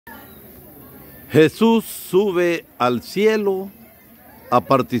Jesús sube al cielo a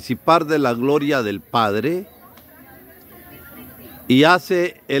participar de la gloria del Padre y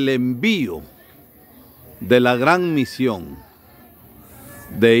hace el envío de la gran misión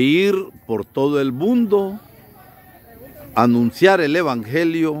de ir por todo el mundo, anunciar el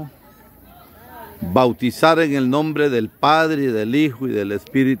Evangelio, bautizar en el nombre del Padre, y del Hijo y del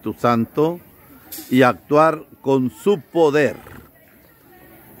Espíritu Santo y actuar con su poder.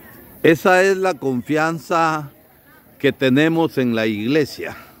 Esa es la confianza que tenemos en la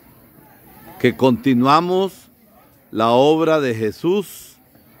iglesia, que continuamos la obra de Jesús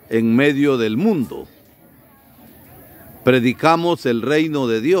en medio del mundo. Predicamos el reino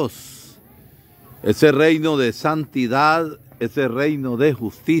de Dios, ese reino de santidad, ese reino de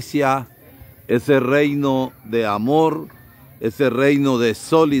justicia, ese reino de amor, ese reino de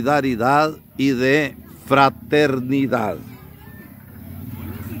solidaridad y de fraternidad.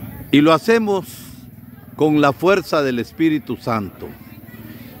 Y lo hacemos con la fuerza del Espíritu Santo.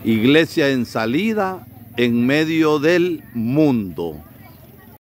 Iglesia en salida en medio del mundo.